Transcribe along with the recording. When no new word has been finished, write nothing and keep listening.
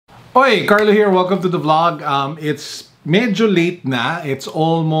Oi, Carlo here. Welcome to the vlog. It's medyo late na. It's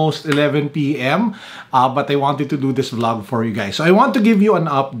almost 11 p.m. But I wanted to do this vlog for you guys. So I want to give you an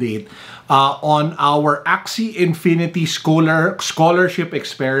update on our Axie Infinity scholarship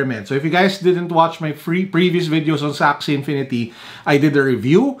experiment. So if you guys didn't watch my previous videos on Axie Infinity, I did a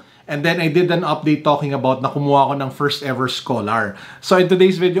review. And then I did an update talking about na kumuha ko ng first ever scholar. So in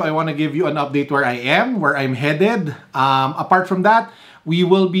today's video, I want to give you an update where I am, where I'm headed. Apart from that, we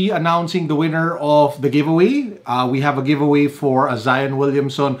will be announcing the winner of the giveaway. We have a giveaway for a Zion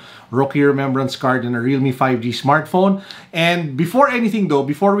Williamson Rookie Remembrance card and a Realme 5G smartphone. And before anything though,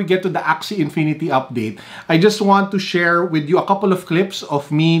 before we get to the Axie Infinity update, I just want to share with you a couple of clips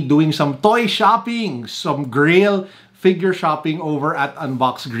of me doing some toy shopping, some Grail figure shopping over at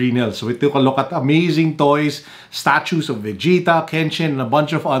Unbox Greenhills. So we took a look at amazing toys, statues of Vegeta, Kenshin, and a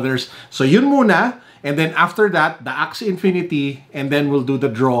bunch of others. So yun muna. And then after that, the Axie Infinity, and then we'll do the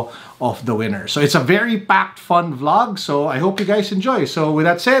draw of the winner. So it's a very packed, fun vlog. So I hope you guys enjoy. So with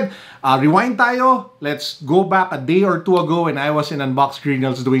that said, rewind tayo. Let's go back a day or two ago when I was in Unbox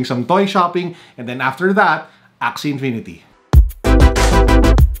Greenhills doing some toy shopping. And then after that, Axie Infinity.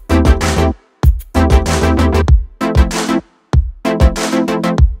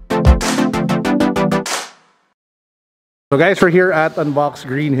 So guys, we're here at Unbox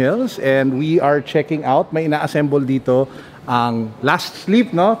Greenhills and we are checking out. May ina-assemble dito ang Last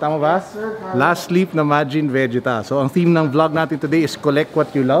Sleep, no? Tama ba? Yes, sir. Last Sleep na Majin Vegeta. So ang theme ng vlog natin today is Collect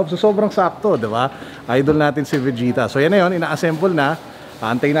What You Love. So sobrang sakto, di ba? Idol natin si Vegeta. So yan na yun, ina-assemble na.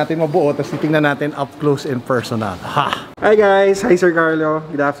 Antayin natin mabuo, tapos titingnan natin up close and personal. Ha! Hi guys! Hi Sir Carlo!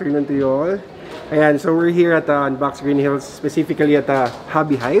 Good afternoon to you all. Ayan, so we're here at Unbox Greenhills, specifically at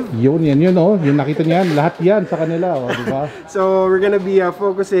Hobby Hive. Yun, oh. Yung nakita niyan, lahat yan sa kanila, oh, di ba? So we're gonna be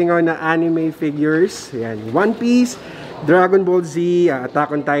focusing on anime figures. Ayan, One Piece, Dragon Ball Z,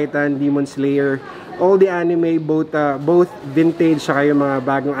 Attack on Titan, Demon Slayer, all the anime, both vintage saka yung mga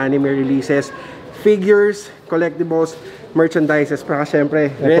bagong anime releases, figures, collectibles, merchandises, para syempre,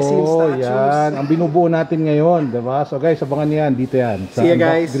 resin statues. Yan, ang binubuo natin ngayon, di ba? So guys, abangan niyan, dito yan, sa See ya, Unbox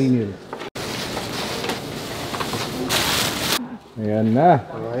guys. Greenhills. Ayan na.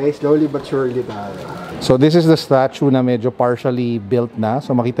 Okay, slowly but surely tayo. So this is the statue na medyo partially built na.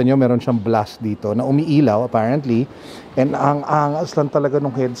 So makita nyo meron siyang blast dito na umiilaw apparently. And ang angas lang talaga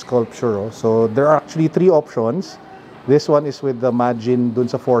ng head sculpture. Oh. So there are actually 3 options. This one is with the Majin dun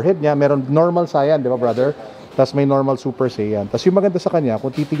sa forehead niya. Meron normal Saiyan, di ba brother? Tapos may normal Super Saiyan. Tapos yung maganda sa kanya,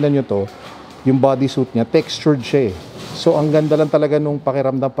 kung titignan nyo to, yung bodysuit niya, textured siya eh. So ang ganda lang talaga nung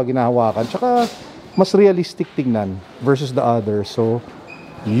pakiramdam pag ginahawakan. Tsaka mas realistic tingnan versus the other. So,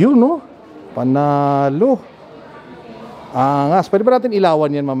 yun no? Panalo. Angas. Pwede ba natin ilawan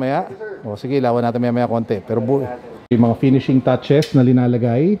yan mamaya? O sige, ilawan natin mamaya konti. Pero yung mga finishing touches na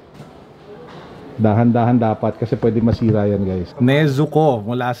linalagay, dahan-dahan dapat kasi pwede masira yan guys. Nezuko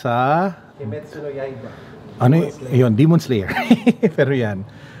mula sa Kimetsu no Yaiba. ano yun? Demon Slayer. Pero yan.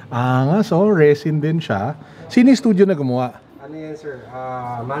 Angas. So, resin din siya. Sino yung studio na gumawa? Ano yan sir?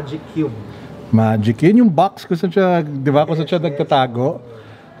 Magic Cube. Magic. Yun yung box kung saan siya, di ba? Kung saan siya nagtatago.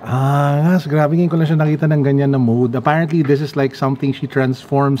 Grabe ngayon ko lang siya nakita ng ganyan na mode. Apparently, this is like something she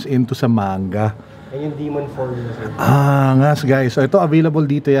transforms into sa manga. Yan yung demon form yun, sir. Guys. So, ito available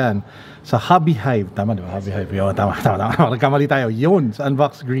dito yan. Sa Hobby Hive. Tama, di ba? Hobby Hive. Yun, tama. Nagkamali tayo. Yun, sa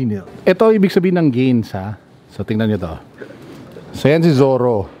Unbox Greenhills. Ito, ibig sabihin ng gains, ha? So, tingnan nyo to. So, yan si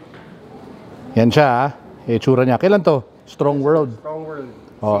Zoro. Yan siya, ha? Tsura niya. Kailan to? Strong World. Strong World.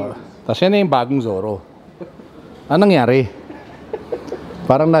 Oh. Tapos yan na yung bagong Zoro. Anong nangyari?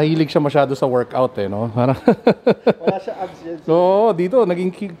 Parang nahilig siya masyado sa workout eh, no? Parang Wala siya abs yan. so, dito, naging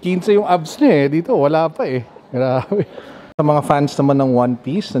 15 yung abs niya eh. Dito, wala pa eh. Grabe. Sa mga fans naman ng One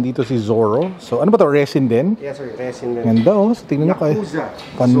Piece, nandito si Zoro. So, ano ba to? Resin din? Yes sir, resin din. Ganda oh. So, tingnan nyo kayo.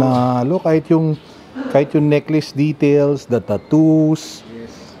 Panalo. Kahit yung necklace details, the tattoos.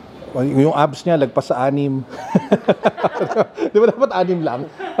 Yung abs niya, lagpas sa 6. Di ba dapat 6 lang?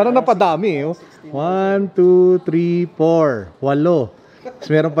 Parang napadami eh. 1, 2, 3, 4. 8. Tapos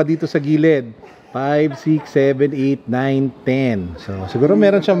meron pa dito sa gilid. 5, 6, 7, 8, 9, 10. So siguro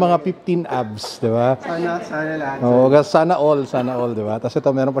meron siyang mga 15 abs, di ba? Sana lahat. Oo, sana all, di ba? Tapos ito,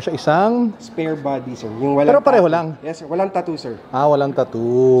 meron pa siya isang Spare body sir. Yung walang pero pareho tattoo. lang. Yes sir, walang tattoo sir. Walang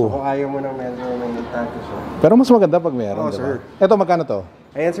tattoo. Kung ayaw mo nang meron may tattoo sir. Pero mas maganda pag meron, Oo, di ba? sir. Ito, magkano to?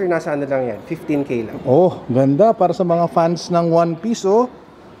 Ayan sir, nasa ano lang yan, 15K lang. Oh, ganda. Para sa mga fans ng One Piece, oh.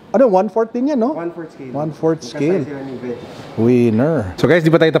 Ano, 1/4 din yan, no? 1/4 scale. 1/4 scale. Sila ni Vegeta. Winner. So guys, di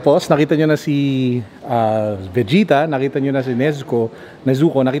pa tayo tapos? Nakita nyo na si Vegeta, nakita nyo na si Nezuko,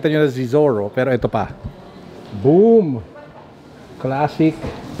 nakita nyo na si Zoro, pero ito pa. Boom! Classic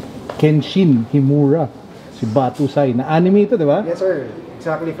Kenshin Himura. Si Batusai. Na anime ito, di ba? Yes, sir.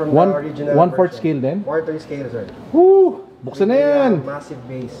 Exactly from the original 1/4 scale din? 1/4 scale, sir. Woo! Buksan na yan! Massive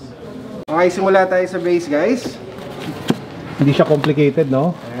base. Okay, simula tayo sa base, guys. Hindi siya complicated,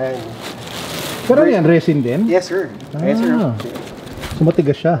 no? Ayan. Pero yan, resin din? Yes, sir. Yes, sir. So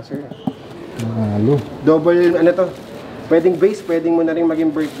matigas siya. Yes, sir. Halo. Double, ano to? Pwedeng base, pwedeng mo na rin maging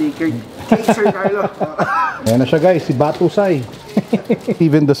birthday cake, Sir Carlo. Ayan na siya, guys. Si Batusai.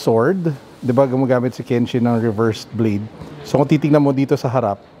 Even the sword, di ba gumagamit si Kenshin ng reversed blade? So kung titignan mo dito sa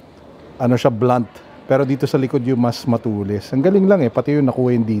harap, ano siya, blunt. Pero dito sa likod yung mas matulis. Ang galing lang eh, pati yung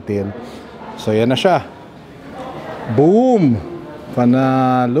nakuha yung detail. So yan na siya. Boom!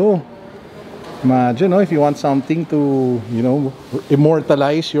 Panalo! Imagine, no, if you want something to, you know,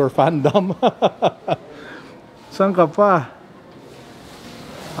 immortalize your fandom. Saan ka pa?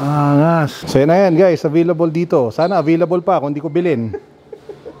 Angas. So yan na yan, guys. Available dito. Sana available pa kung hindi ko bilhin.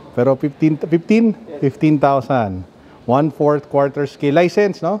 Pero 15,000. 1/4 quarter scale.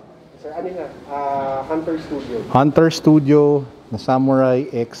 License, no? Sir, ano na? Hunter Studio. Hunter Studio na Samurai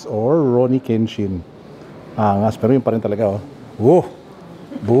X or Ronnie Kenshin. Angas. Pero yun pa rin talaga, oh. Whoa!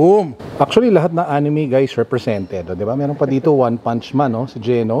 Boom! Actually, lahat ng anime, guys, represented. Di ba? Meron pa dito One Punch Man, no? Si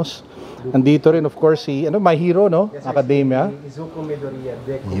Genos. Andito rin, of course, si My Hero, no? Yes, sir, Academia. Si Izuku Midoriya.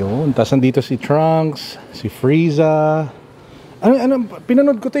 Deku. Yun. Tapos nandito si Trunks, si Frieza. Ano,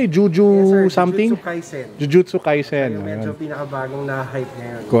 pinanood ko to eh, Juju Yes, sir. something? Jujutsu Kaisen. Jujutsu Kaisen. Yung medyo pinakabagong na-hype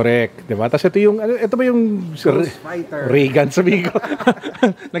ngayon. Correct, di ba? Tapos ito yung, ito ba yung Ghost Fighter. Reagan, sabi ko.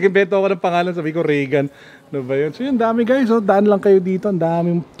 Nag-invento ako ng pangalan, sabi ko Reagan. Ano ba yun? So yun, dami guys, oh, daan lang kayo dito. Ang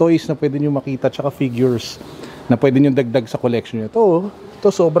daming toys na pwede nyo makita, tsaka figures na pwede nyo dagdag sa collection nyo. Ito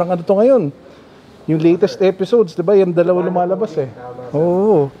sobrang ano to ngayon. Yung latest episodes, di ba? Yung dalawa lumalabas eh.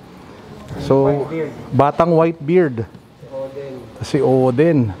 Oo. So, Batang Whitebeard. Si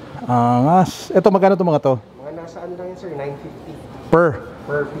Odin. Angas. Ito, magkano to mga to? Mga nasa ano lang yun, sir? 950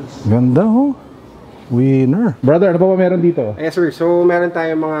 Per piece. Ganda, oh. Winner. Brother, ano pa ba meron dito? Yes, sir. So, meron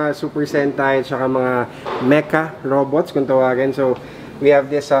tayong mga Super Sentai at saka mga mecha robots kung tawagin. So, we have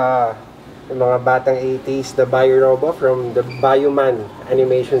this mga batang 80s, the Bio Robo from the Bioman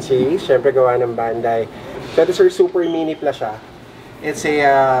animation series. Siyempre, gawa ng Bandai. So, ito, sir, super mini pla siya. It's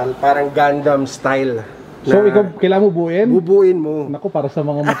a parang Gundam style. So, ikaw, kailangan mo buuin? Bubuin mo. Naku, para sa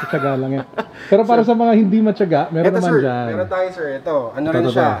mga matyaga lang yan. Pero para sa mga hindi matyaga, meron naman sir, dyan. Meron tayo, sir. Ito, ano rin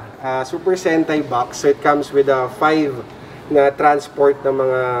siya? Super Sentai box. So, it comes with 5 na transport ng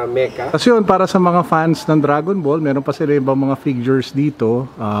mga mecha. Kasi yun, para sa mga fans ng Dragon Ball, meron pa sila ibang mga figures dito.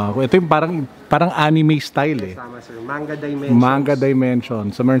 Ito yung parang anime style eh. Tama, sir. Manga Dimensions. Manga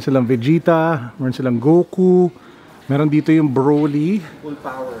Dimension. So, meron silang Vegeta, meron silang Goku, meron dito yung Broly. Full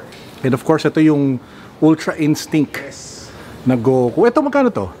power. And of course, ito yung Ultra Instinct na Goku. Ito, magkano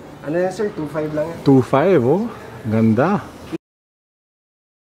to? Ano yan, sir? 2.5 lang yan. 2.5, oh. Ganda.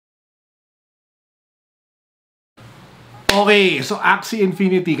 Okay, so Axie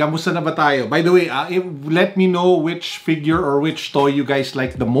Infinity, kamusta na ba tayo? By the way, let me know which figure or which toy you guys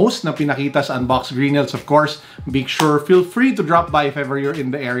like the most na pinakita sa Unbox Greenhills. Of course, feel free to drop by if ever you're in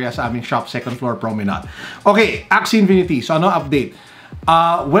the area sa aming shop, second floor promenade. Okay, Axie Infinity. So ano update?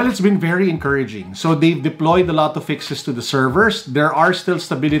 Well, it's been very encouraging. So they've deployed a lot of fixes to the servers. There are still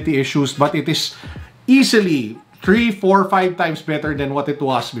stability issues, but it is easily 3, 4, 5 times better than what it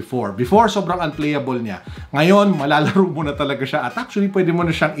was before. Before, sobrang unplayable niya. Ngayon, malalaro mo na talaga siya at actually, pwede mo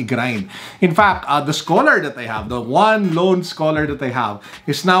na siyang i-grind. In fact, the scholar that I have, the one lone scholar that I have,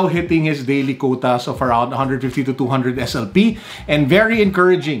 is now hitting his daily quotas of around 150 to 200 SLP and very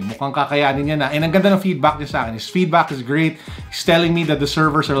encouraging. Mukhang kakayanin niya na. And ang ganda ng feedback niya sa akin. His feedback is great. He's telling me that the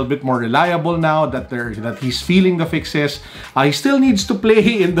servers are a little bit more reliable now, that he's feeling the fixes. He still needs to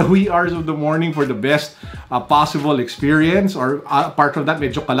play in the wee hours of the morning for the best possible experience, or apart from that,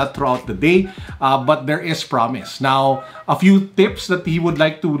 medyo kalat throughout the day, but there is promise. Now, a few tips that he would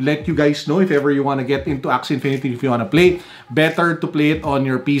like to let you guys know if ever you want to get into Axie Infinity, if you want to play. Better to play it on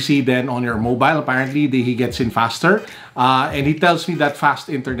your PC than on your mobile. Apparently, he gets in faster, and he tells me that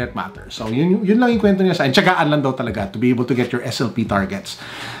fast internet matters. So, yun lang yung kwento niya sa akin. Tsagaan lang daw talaga to be able to get your SLP targets.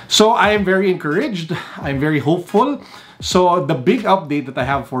 So, I am very encouraged. I'm very hopeful. So, the big update that I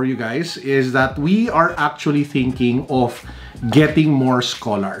have for you guys is that we are actually thinking of getting more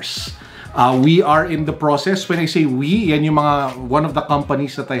scholars. We are in the process. When I say we, yan yung one of the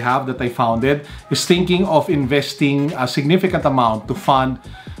companies that I have, that I founded, is thinking of investing a significant amount to fund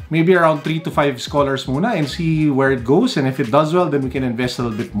maybe around 3 to 5 scholars muna and see where it goes, and if it does well, then we can invest a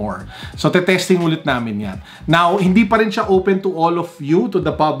little bit more. So, testing ulit namin yan. Now, hindi pa rin siya open to all of you, to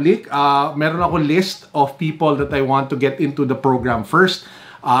the public. Meron ako list of people that I want to get into the program first.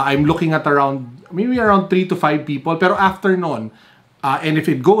 I'm looking at maybe around 3 to 5 people. Pero after nun, and if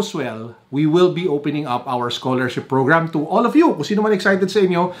it goes well, we will be opening up our scholarship program to all of you. Kung sino man excited sa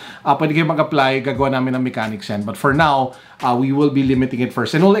inyo, pwede kayo mag-apply, gagawa namin ng mechanics yan. But for now, we will be limiting it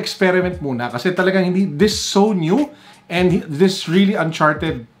first. And we'll experiment muna kasi talagang this so new and this really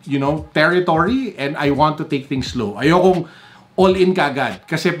uncharted, territory, and I want to take things slow. Ayokong all-in kagad.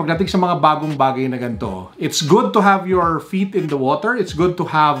 Kasi pagdating sa mga bagong bagay na ganito, it's good to have your feet in the water. It's good to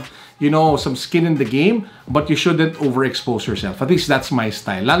have, some skin in the game, but you shouldn't overexpose yourself. At least that's my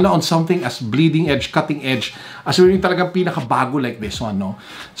style. Lalo on something as bleeding edge, cutting edge, as yung talagang pinakabago like this one, no?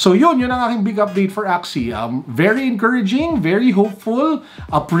 So yun ang aking big update for Axie. Very encouraging, very hopeful.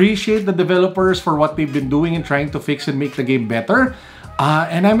 Appreciate the developers for what they've been doing and trying to fix and make the game better.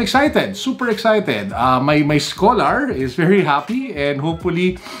 And I'm excited, super excited. My scholar is very happy, and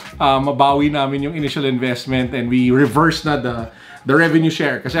hopefully mabawi namin yung initial investment and we reverse na the revenue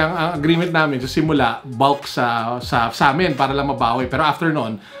share. Kasi ang agreement namin sa simula, bulk sa amin para lang mabawi. Pero after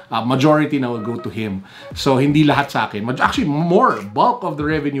nun, majority na will go to him. So hindi lahat sa akin. Actually, more bulk of the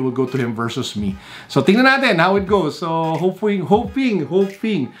revenue will go to him versus me. So tingnan natin how it goes. So hoping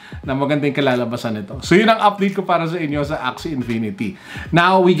na magandang kalalabasan nito. So yun ang update ko para sa inyo sa Axie Infinity.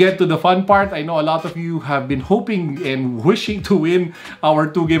 Now we get to the fun part. I know a lot of you have been hoping and wishing to win our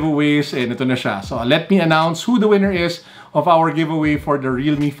 2 giveaways, and ito na siya. So let me announce who the winner is of our giveaway for the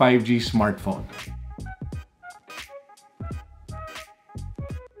Realme 5G smartphone.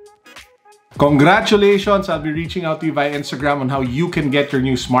 Congratulations! I'll be reaching out to you via Instagram on how you can get your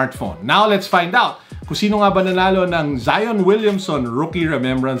new smartphone. Now let's find out kung sino nga ba nanalo ng Zion Williamson Rookie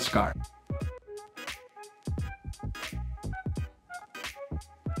Remembrance Card.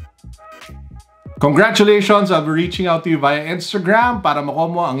 Congratulations! I'll be reaching out to you via Instagram para makuha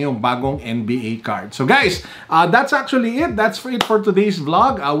mo ang iyong bagong NBA card. So guys, that's actually it. That's it for today's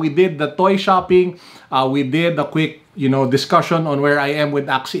vlog. We did the toy shopping. We did a quick, discussion on where I am with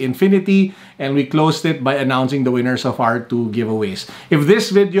Axie Infinity, and we closed it by announcing the winners of our 2 giveaways. If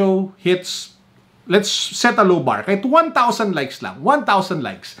this video hits, let's set a low bar. Kahit 1,000 likes lang, 1,000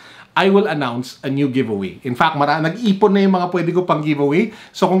 likes. I will announce a new giveaway. In fact, nag-ipon na yung mga pwede ko pang giveaway.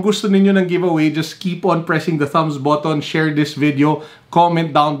 So kung gusto ninyo ng giveaway, just keep on pressing the thumbs button, share this video,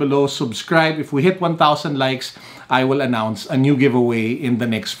 comment down below, subscribe. If we hit 1,000 likes, I will announce a new giveaway in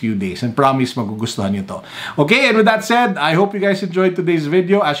the next few days. And promise, magugustuhan nyo to. Okay, and with that said, I hope you guys enjoyed today's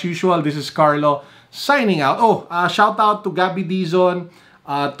video. As usual, this is Carlo signing out. Shout out to Gabby Dizon,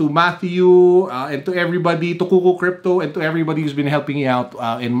 to Matthew, and to everybody, to Kuku Crypto, and to everybody who's been helping me out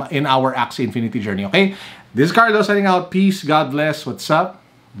in our Axie Infinity journey, okay? This is Carlo signing out. Peace, God bless. What's up?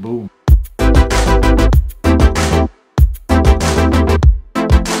 Boom.